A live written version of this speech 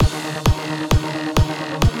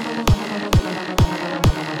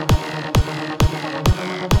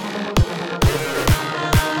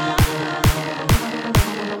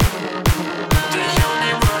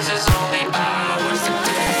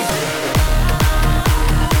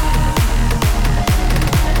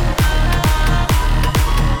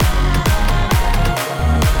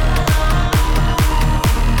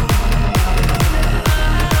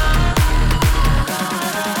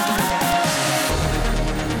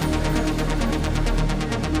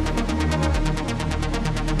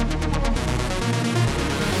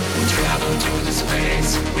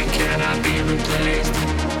cannot be replaced.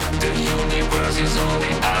 The universe is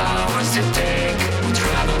only ours to take. We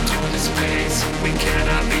travel to the space, we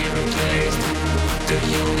cannot be replaced. The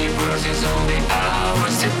universe is only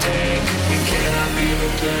ours to take. We cannot be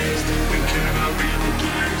replaced. We cannot be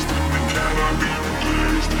replaced. We cannot be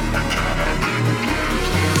replaced. We cannot be replaced.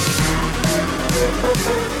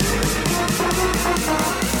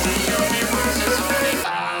 The universe is only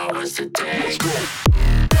ours to take.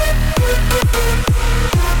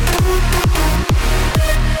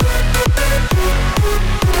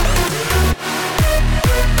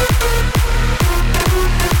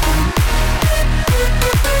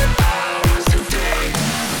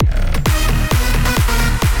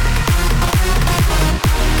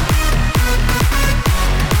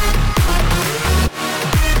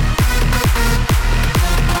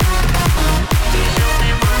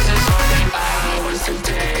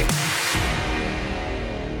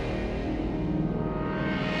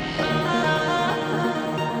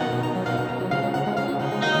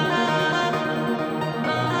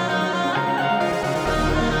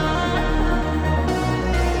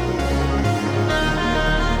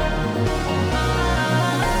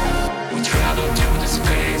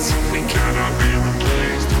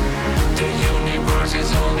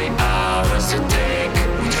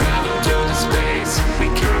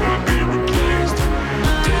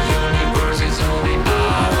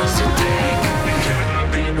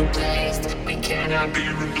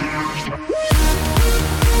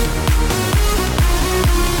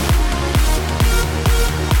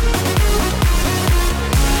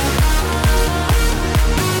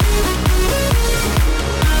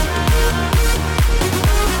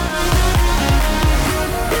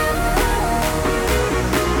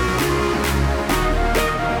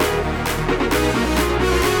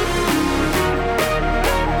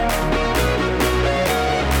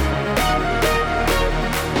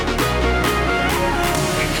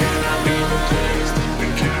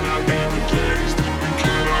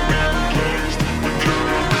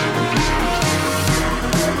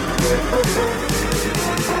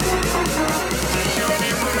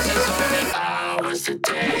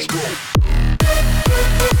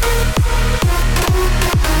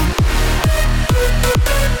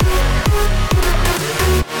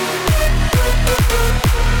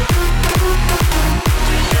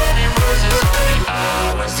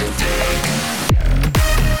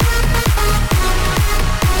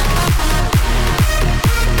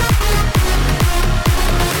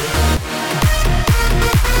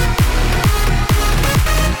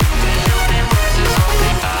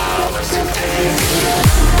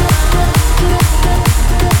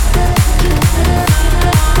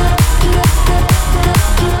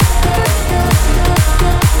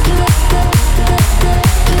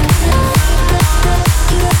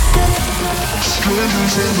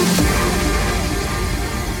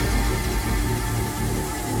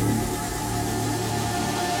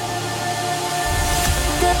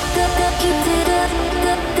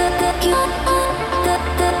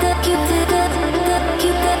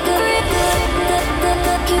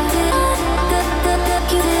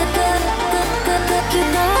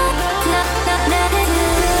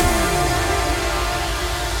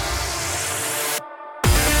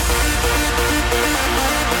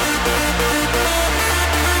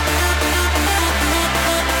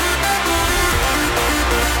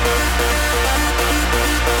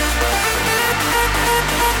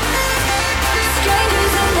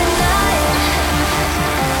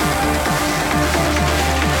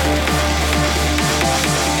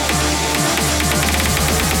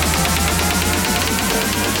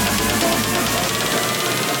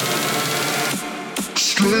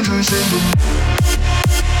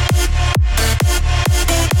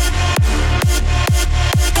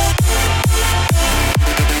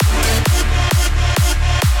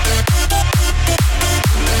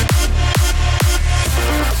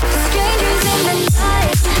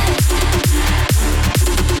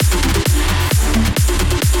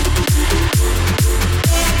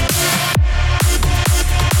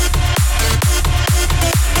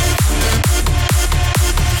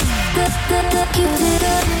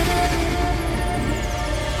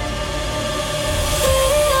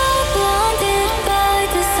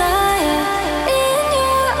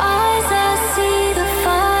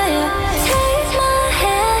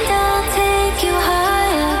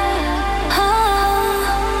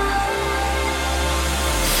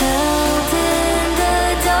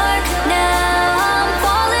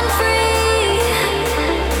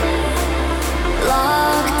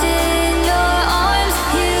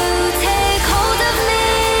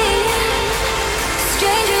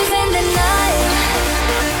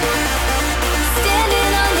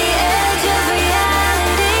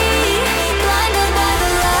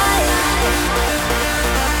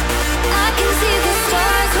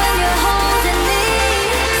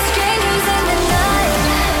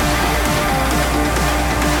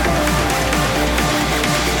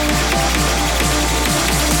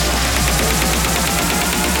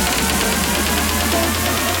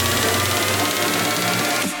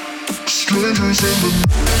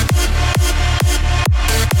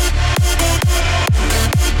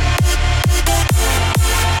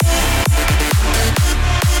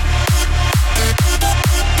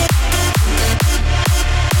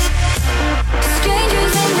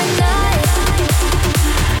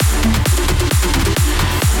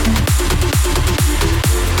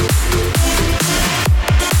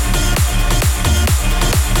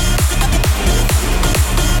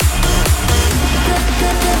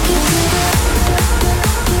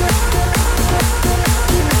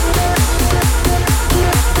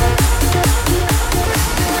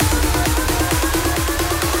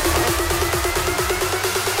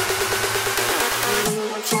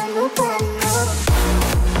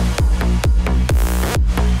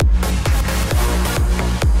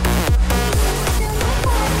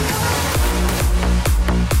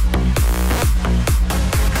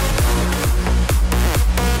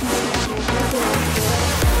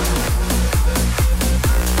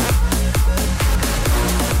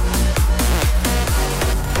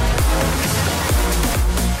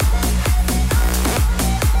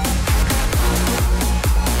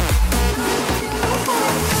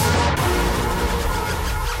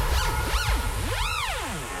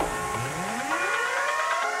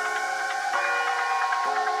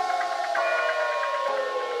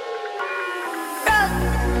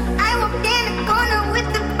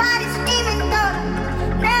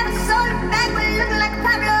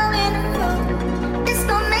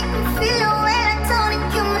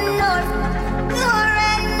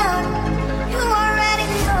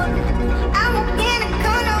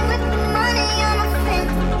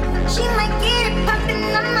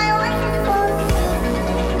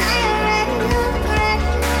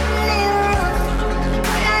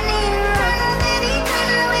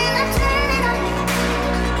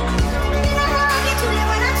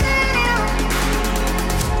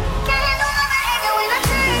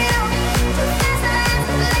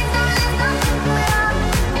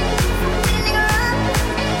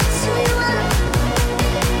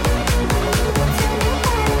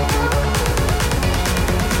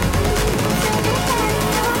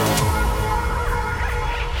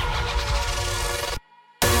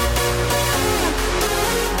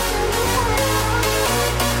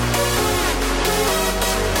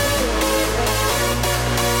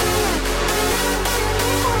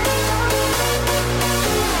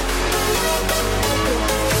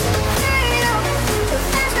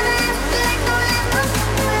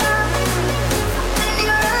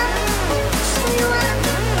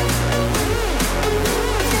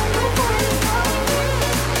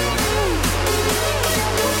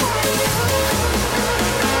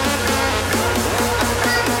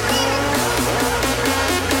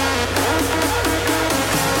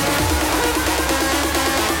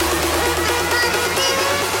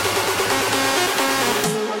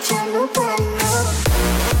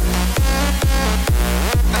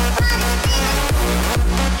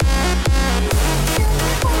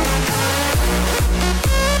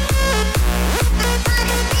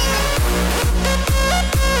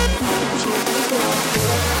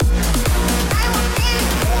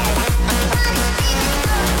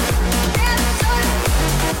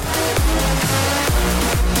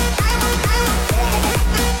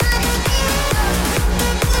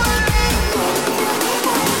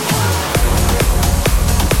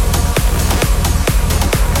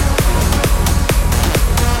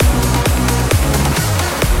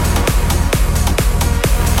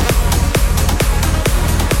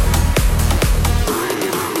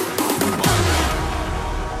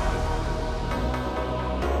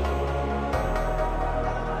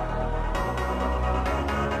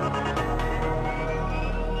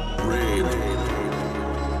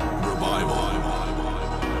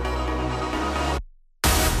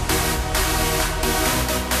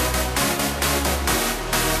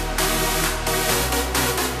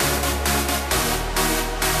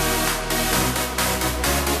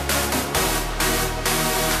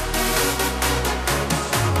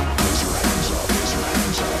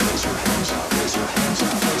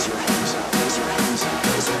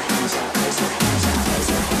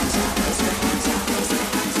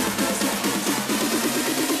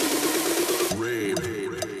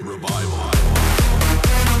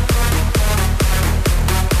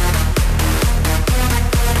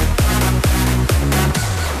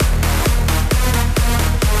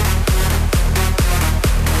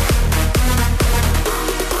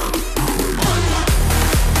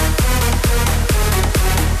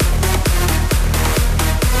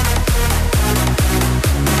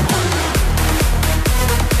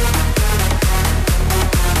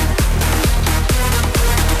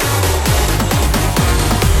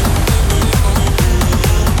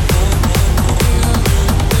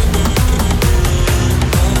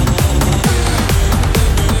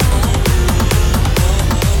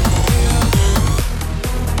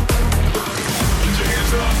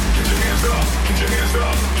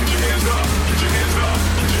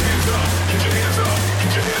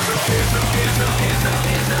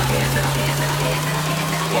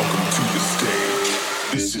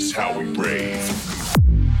 how we rave.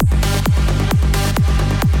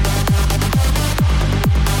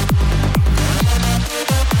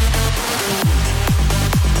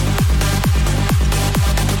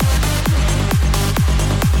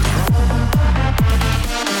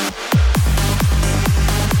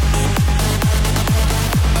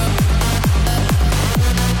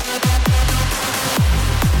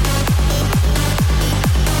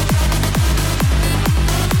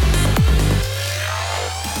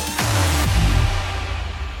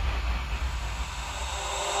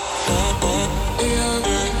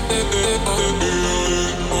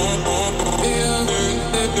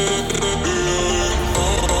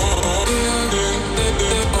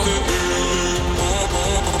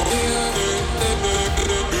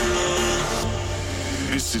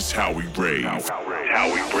 This is how we rave.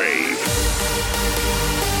 How we rave.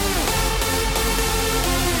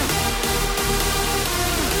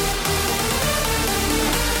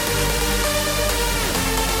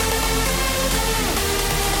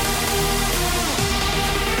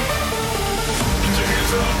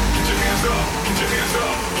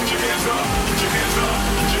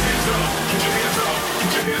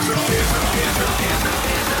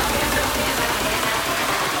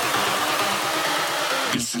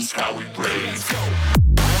 This is how we rave.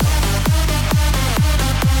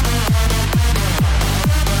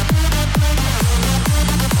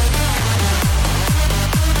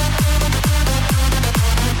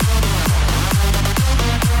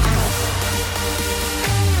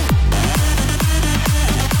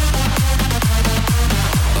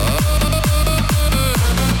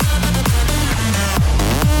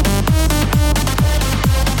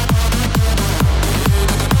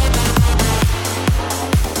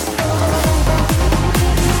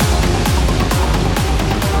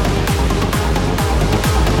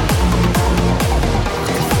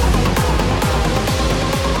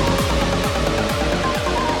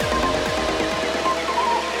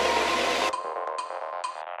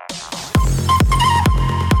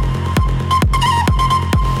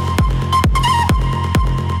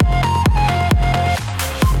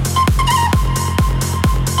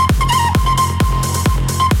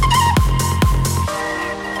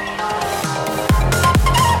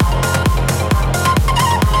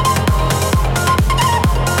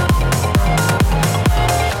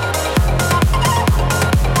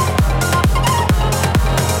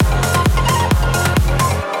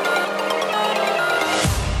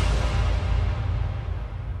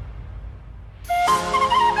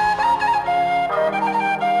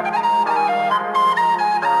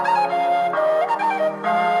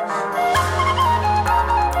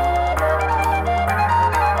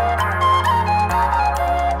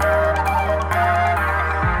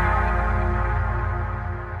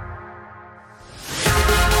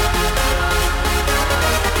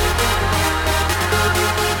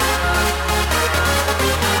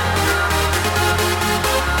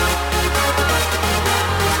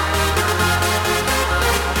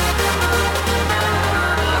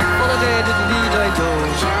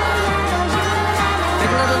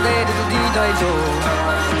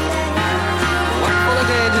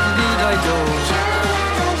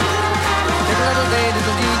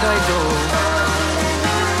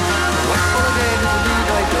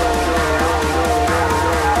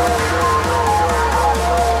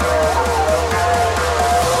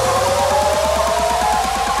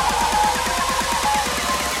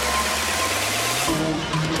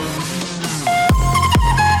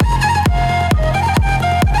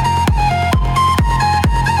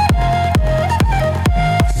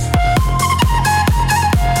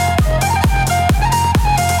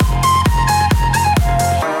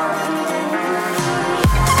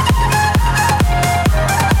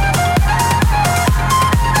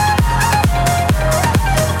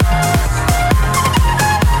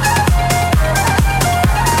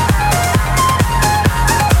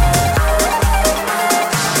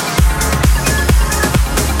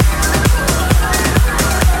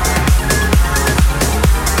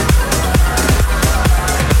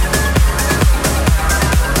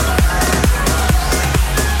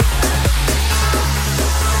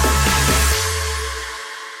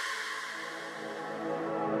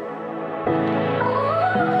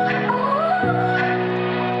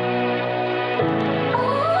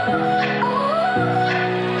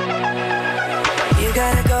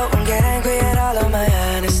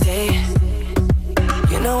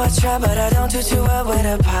 But I don't do too well with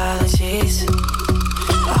apologies.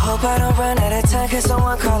 I hope I don't run out of time. Can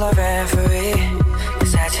someone call a referee?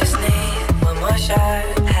 Cause I just need one more shot,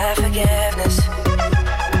 have forgiveness.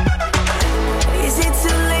 Is it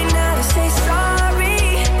too late now to say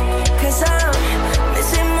sorry? Cause I'm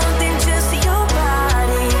missing more than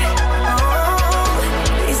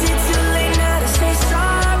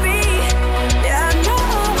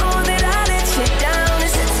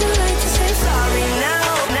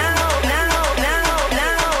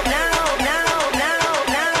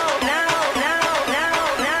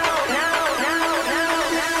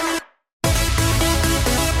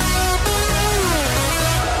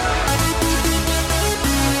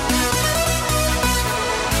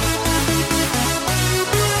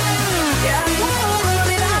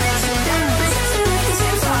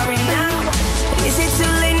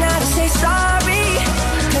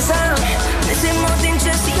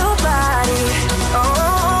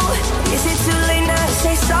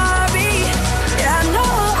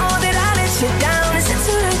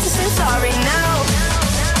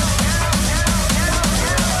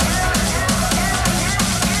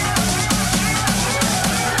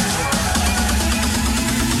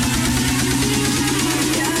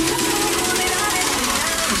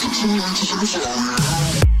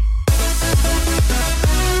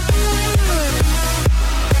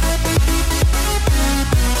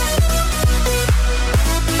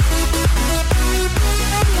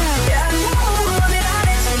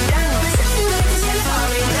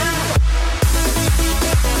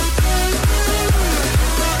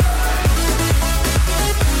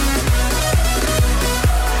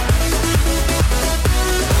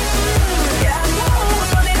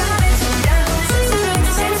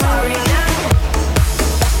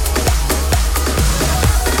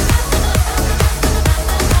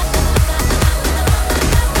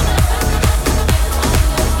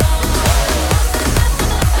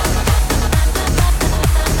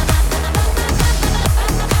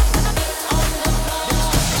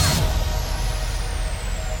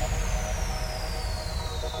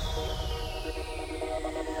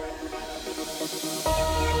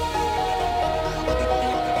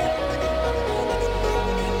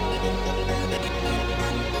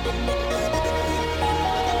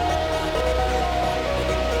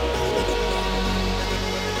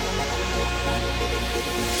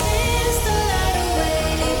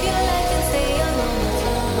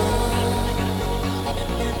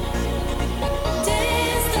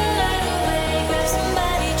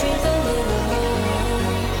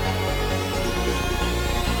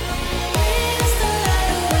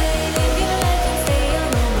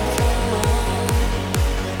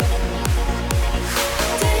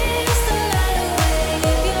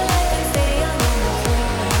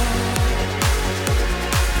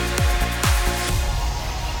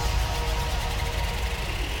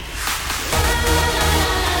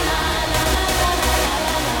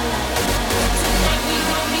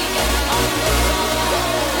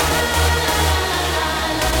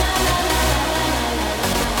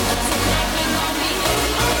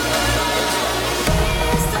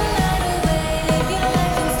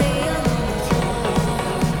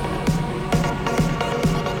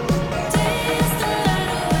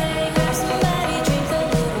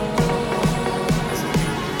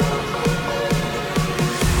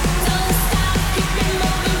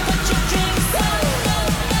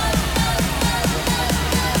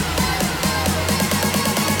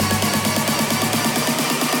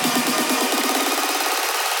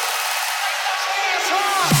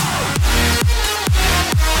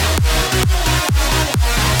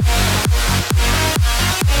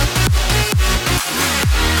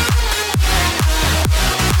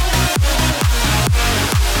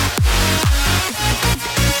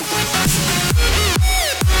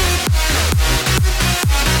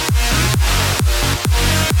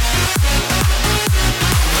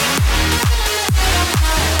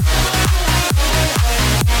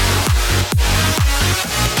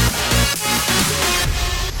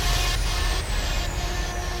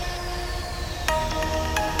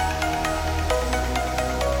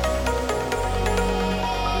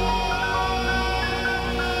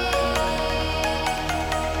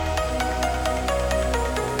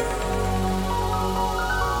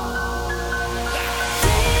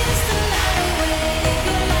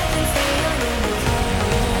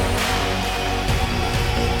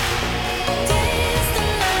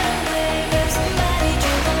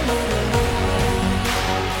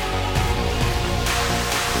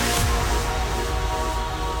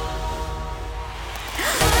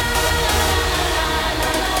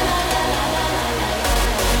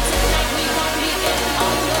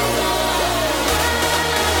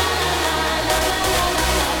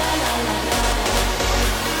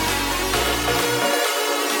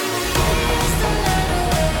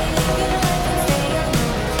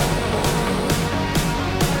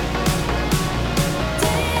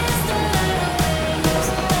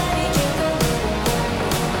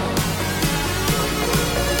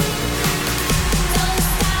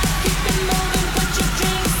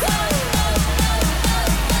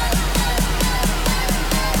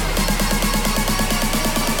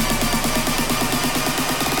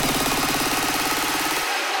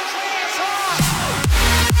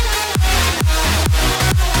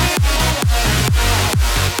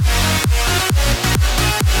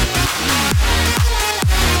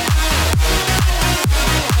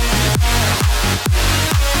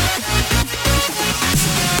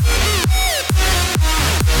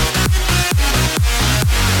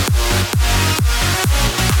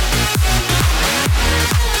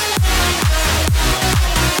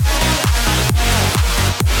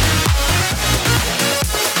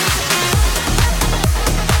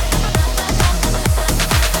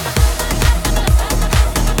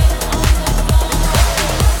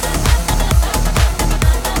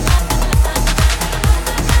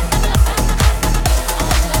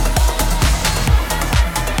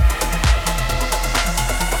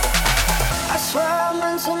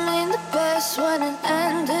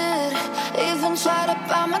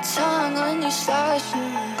tongue when you slash me.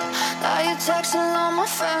 Now you're texting all my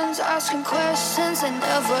friends, asking questions. They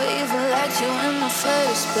never even liked you in the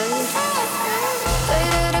first place.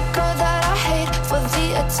 Dated a girl that I hate for the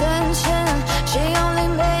attention. She only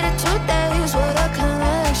made it 2 days, what a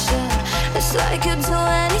connection. It's like you'd do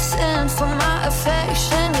anything for my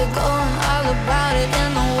affection. You're going all about it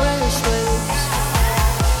in the worst ways.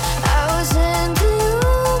 I was into you,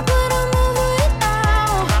 but I'm over it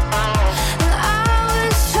now. And I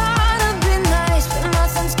was trying to be nice, but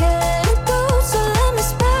nothing's getting through. So let me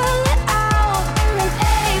spell it out.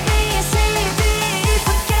 A, B, C, D,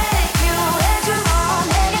 forget it. You and your mom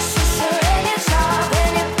and your sister and your job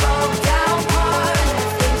and your broke down heart.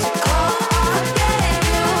 Things you call on. Get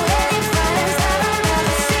you and your friends that I'll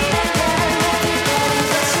never see again. Everybody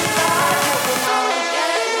that you thought you would know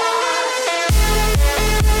get lost.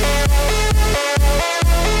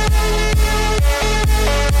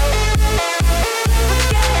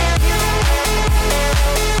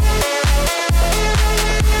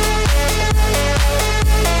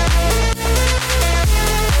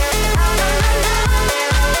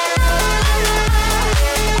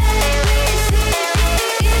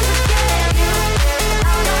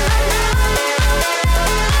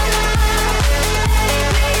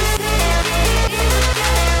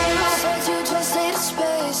 Said you just needed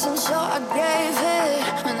space, and so I gave it.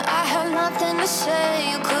 When I had nothing to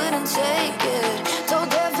say, you couldn't take it.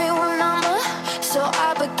 Told everyone I'm a, so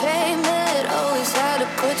I became it. Always had to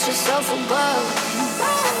put yourself above.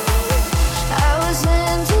 I was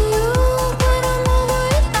into you, but I'm over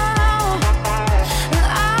it now. And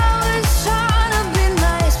I was trying to be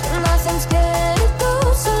nice, but nothing's getting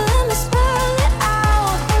through. So let me spell it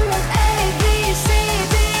out. A, B, C,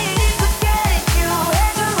 D, forget it. You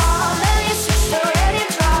and your mom and your sister and your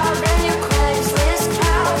job and your Craigslist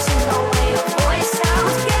couch and the way your voice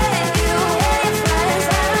sounds. Get you and your friends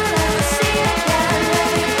that I'll never see again.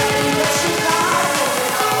 Everybody that you thought would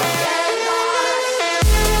all get lost.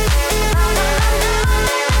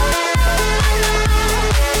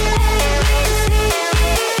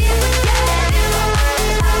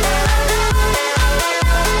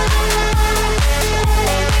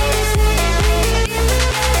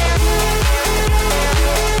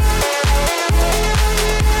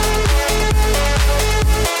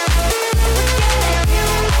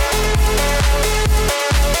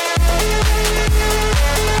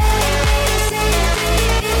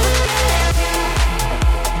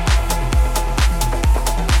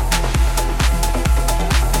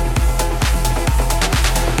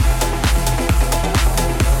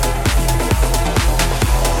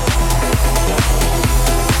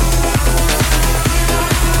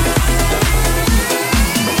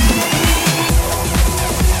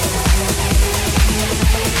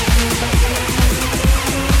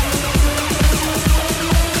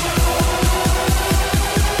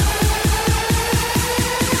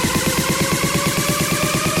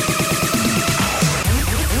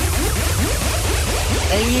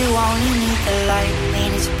 But you only need the light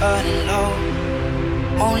when it's burning low.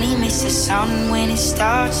 Only miss the sun when it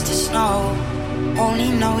starts to snow. Only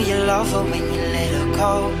know you love her when you let her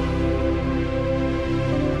go.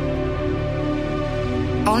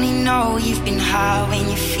 Only know you've been high when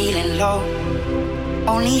you're feeling low.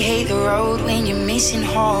 Only hate the road when you're missing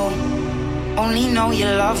home. Only know you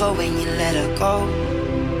love her when you let her go.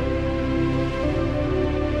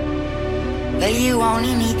 Well, you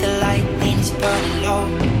only need the light when it's burning low.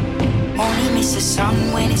 Only miss the sun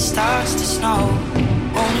when it starts to snow.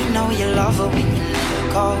 Only know you love her when you let her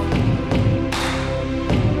go.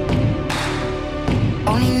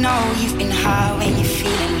 Only know you've been high when you're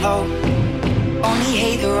feeling low. Only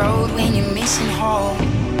hate the road when you're missing home.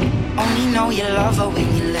 Only know you love her when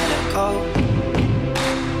you let her go.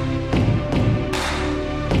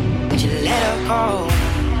 Would you let her go?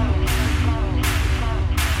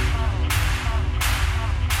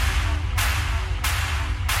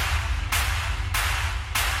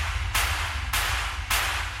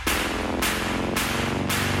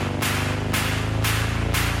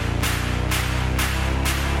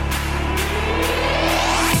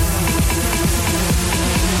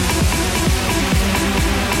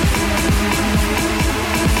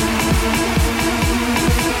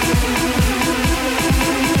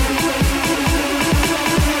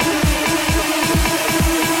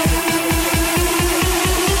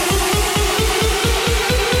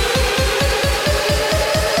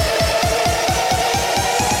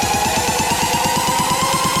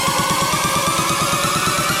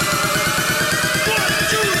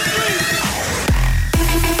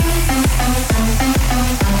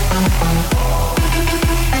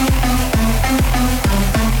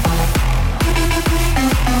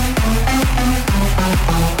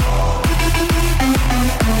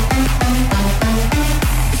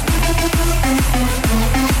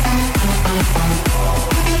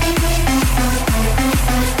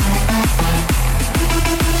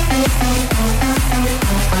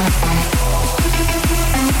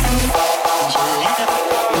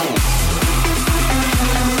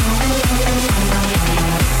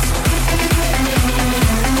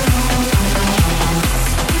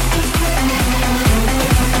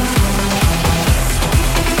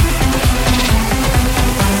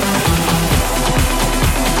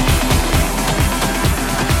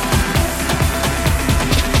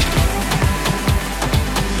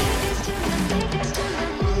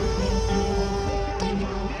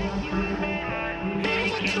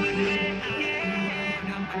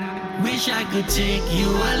 could take you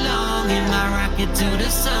along in my rocket to the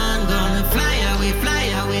sun. Gonna fly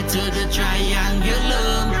away to the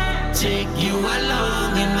triangle. Take you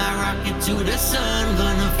along in my rocket to the sun.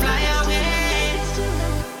 Gonna fly away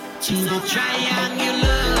to the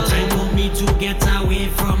triangle. Time for me to get away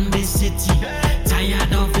from this city.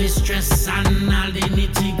 Tired of the stress and all the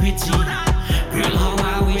nitty gritty. Girl, how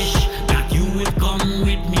I wish that you would come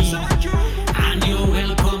with me. And you're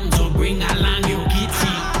welcome to bring along your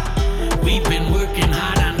kitty. We've been working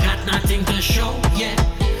hard and got nothing to show yet.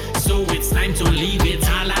 So it's time to leave it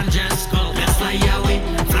all and just go. Let's fly away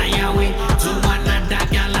to another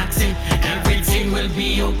galaxy. Everything will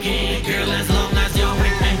be okay, girl, as long as you're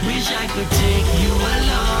with me. Wish I could take you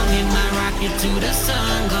along in my rocket to the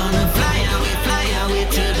sun. Gonna fly away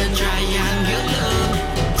to the triangle.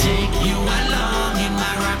 Take you along in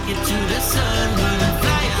my rocket to the sun. Gonna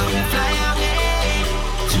fly away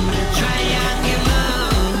to the triangle.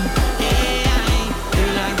 Yeah,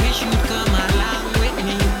 girl, I wish you'd come along with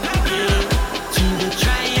me. Yeah, to the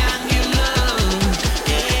triangle.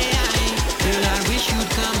 Yeah, girl, I wish you'd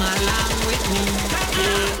come along with me.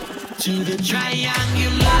 Yeah, to the triangle.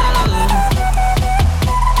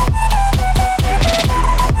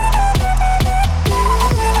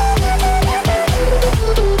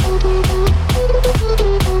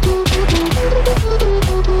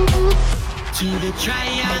 To the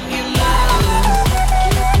triangle.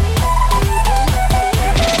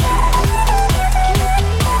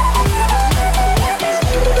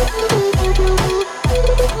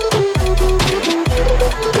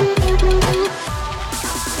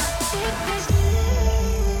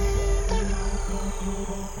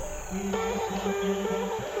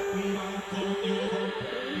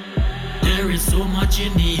 There is so much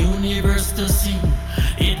in the universe to see.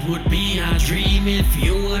 It would be a dream if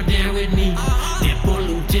you were there with me. They're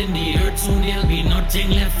polluting the earth, soon there'll be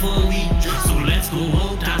nothing left for we. So let's go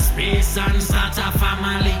out of space and start a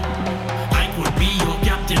family. I could be your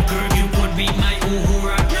Captain Kirk, you could be my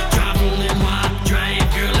Uhura. Travel and walk, drive,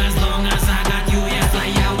 girl, as long as I got you. Yeah, fly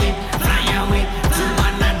away to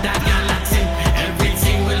another galaxy.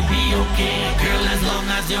 Everything will be okay, girl, as long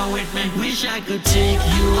as you're with me. Wish I could take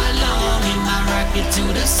you along in my rocket to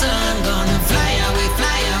the sun. Gonna fly away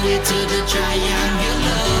to the triangle.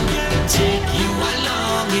 Take you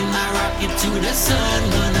along in my rocket to the sun.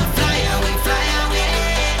 Gonna fly away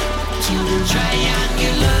to the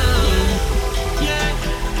triangle. Yeah,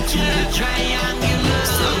 to the triangle.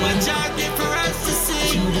 So much out there for us to see.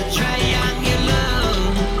 To the triangle.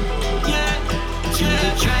 Yeah, to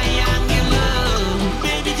the triangle.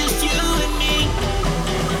 Baby, just you and me.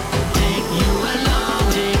 Take you along,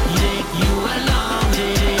 take you along,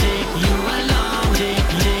 take you along,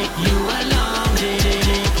 take you along,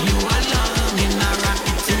 take you along in my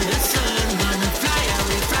rocket to the sun. Gonna fly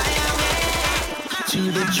away to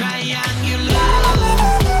the triangle.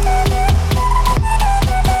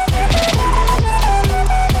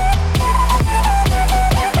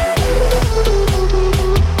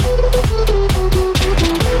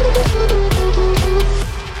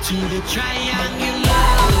 To the triangle.